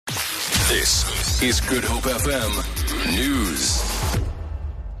This is Good Hope FM News.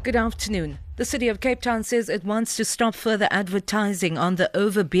 Good afternoon. The City of Cape Town says it wants to stop further advertising on the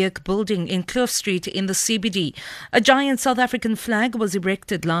Overbeek building in Kloof Street in the CBD. A giant South African flag was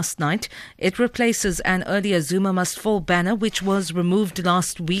erected last night. It replaces an earlier Zuma Must Fall banner which was removed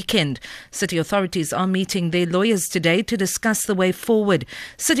last weekend. City authorities are meeting their lawyers today to discuss the way forward.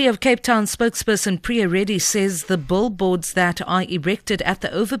 City of Cape Town spokesperson Priya Reddy says the billboards that are erected at the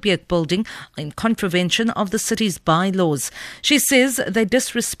Overbeek building are in contravention of the city's bylaws. She says they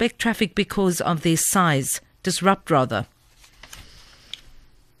disrespect traffic because of their disrupt. The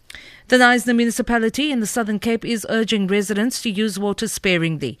Knysna Municipality in the Southern Cape is urging residents to use water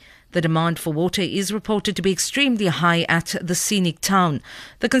sparingly. The demand for water is reported to be extremely high at the scenic town.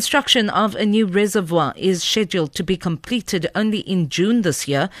 The construction of a new reservoir is scheduled to be completed only in June this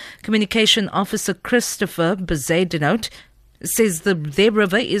year. Communication Officer Christopher Bezedenote says their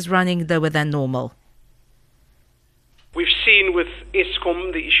river is running lower than normal. We've seen with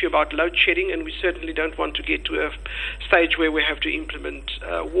Eskom the issue about load shedding, and we certainly don't want to get to a stage where we have to implement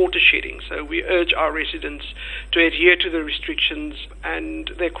water shedding. So we urge our residents to adhere to the restrictions,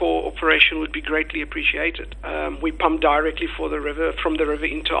 and their cooperation would be greatly appreciated. We pump directly from the river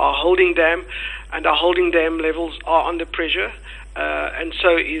into our holding dam, and our holding dam levels are under pressure, and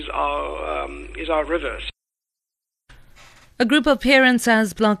so is our river. A group of parents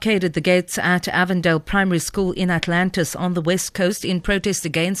has blockaded the gates at Avondale Primary School in Atlantis on the West Coast in protest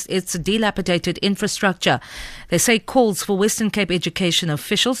against its dilapidated infrastructure. They say calls for Western Cape education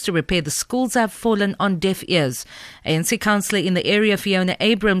officials to repair the schools have fallen on deaf ears. ANC councillor in the area, Fiona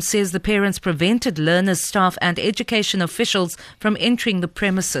Abrams, says the parents prevented learners, staff and education officials from entering the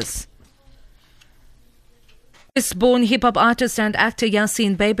premises. US-born hip-hop artist and actor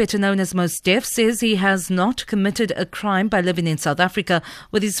Yasin Bey, better known as Mos Def, says he has not committed a crime by living in South Africa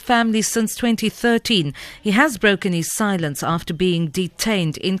with his family since 2013. He has broken his silence after being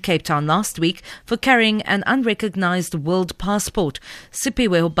detained in Cape Town last week for carrying an unrecognized world passport.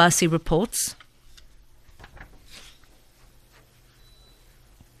 Sipiwe Obasi reports.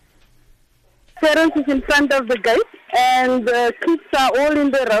 Parents is in front of the gate and kids are all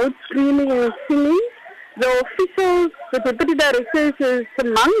in the road screaming and singing. The officials, the deputy directors is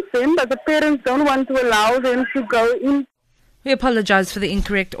amongst them, but the parents don't want to allow them to go in. We apologise for the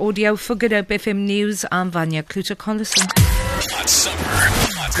incorrect audio. For Good Hope FM News, I'm Vanya Kluter-Collison. On Summer,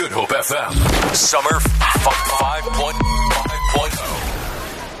 on Good Hope FM. Summer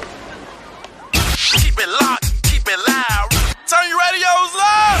 5.0. Keep it locked, keep it loud. Turn your radios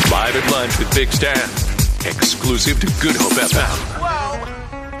up. Live at lunch with Big Stan. Exclusive to Good Hope FM.